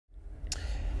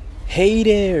Hey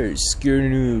there,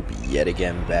 Noob, yet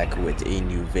again back with a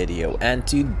new video, and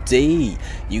today,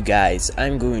 you guys,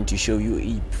 I'm going to show you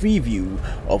a preview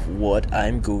of what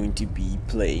I'm going to be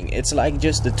playing. It's like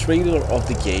just the trailer of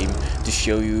the game to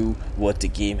show you what the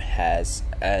game has,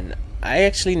 and I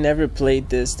actually never played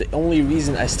this. The only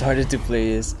reason I started to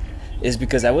play this is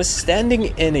because I was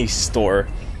standing in a store,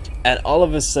 and all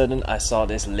of a sudden I saw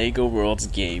this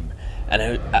LegoWorlds game.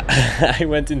 And I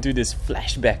went into this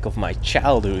flashback of my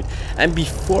childhood, and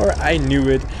before I knew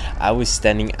it, I was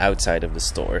standing outside of the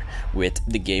store with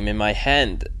the game in my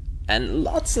hand, and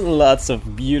lots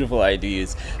of beautiful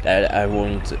ideas that I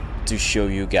want to show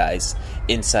you guys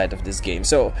inside of this game.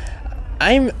 So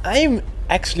I'm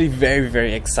actually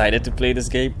very excited to play this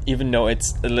game, even though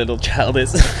it's a little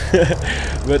childish.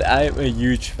 But I'm a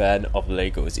huge fan of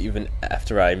Legos, even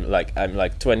after I'm like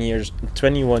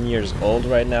 21 years old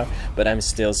right now, but I'm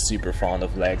still super fond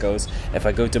of Legos. If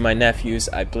I go to my nephews,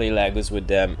 I play Legos with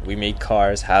them. We make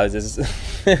cars, houses,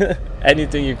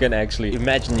 anything you can actually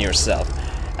imagine yourself.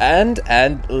 And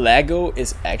Lego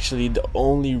is actually the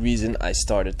only reason I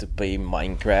started to play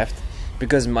Minecraft,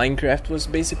 because Minecraft was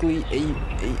basically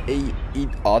a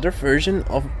other version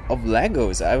of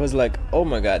Legos. I was like, oh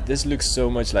my god, this looks so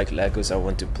much like Legos, I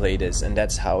want to play this, and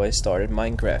that's how I started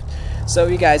Minecraft. So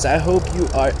you guys, I hope you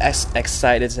are as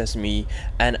excited as me,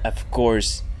 and of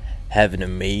course, have an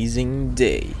amazing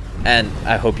day. And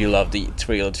I hope you love the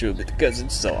trailer too, because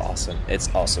it's so awesome.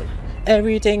 It's awesome.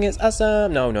 Everything is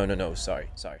awesome. No, sorry.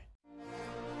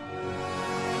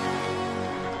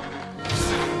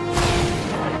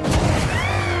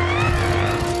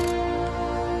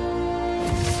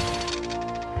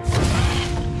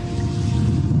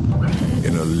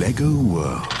 In a Lego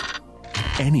world,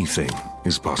 anything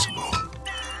is possible.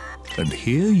 And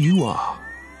here you are,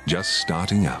 just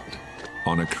starting out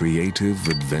on a creative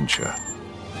adventure.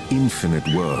 Infinite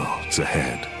worlds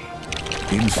ahead,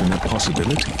 infinite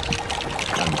possibilities,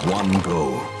 and one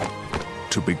goal: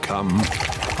 to become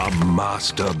a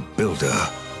master builder.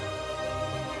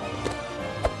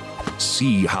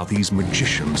 See how these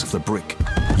magicians of the brick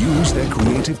use their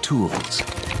creative tools.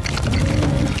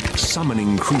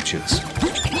 Summoning creatures,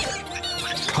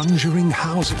 conjuring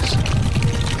houses,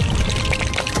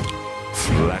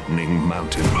 flattening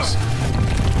mountains,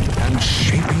 and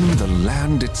shaping the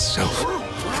land itself.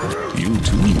 You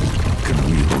too can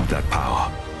wield that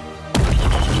power.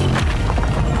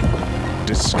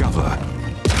 Discover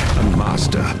and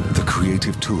master the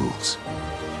creative tools.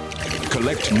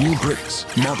 Collect new bricks,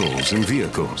 models, and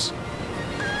vehicles.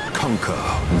 Conquer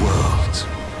worlds.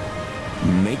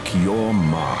 Make your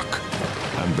mark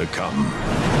and become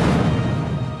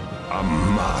a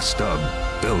master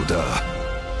builder,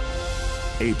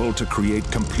 able to create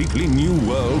completely new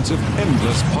worlds of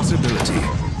endless possibility.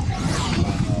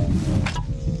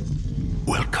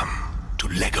 Welcome to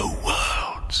LegoWorlds.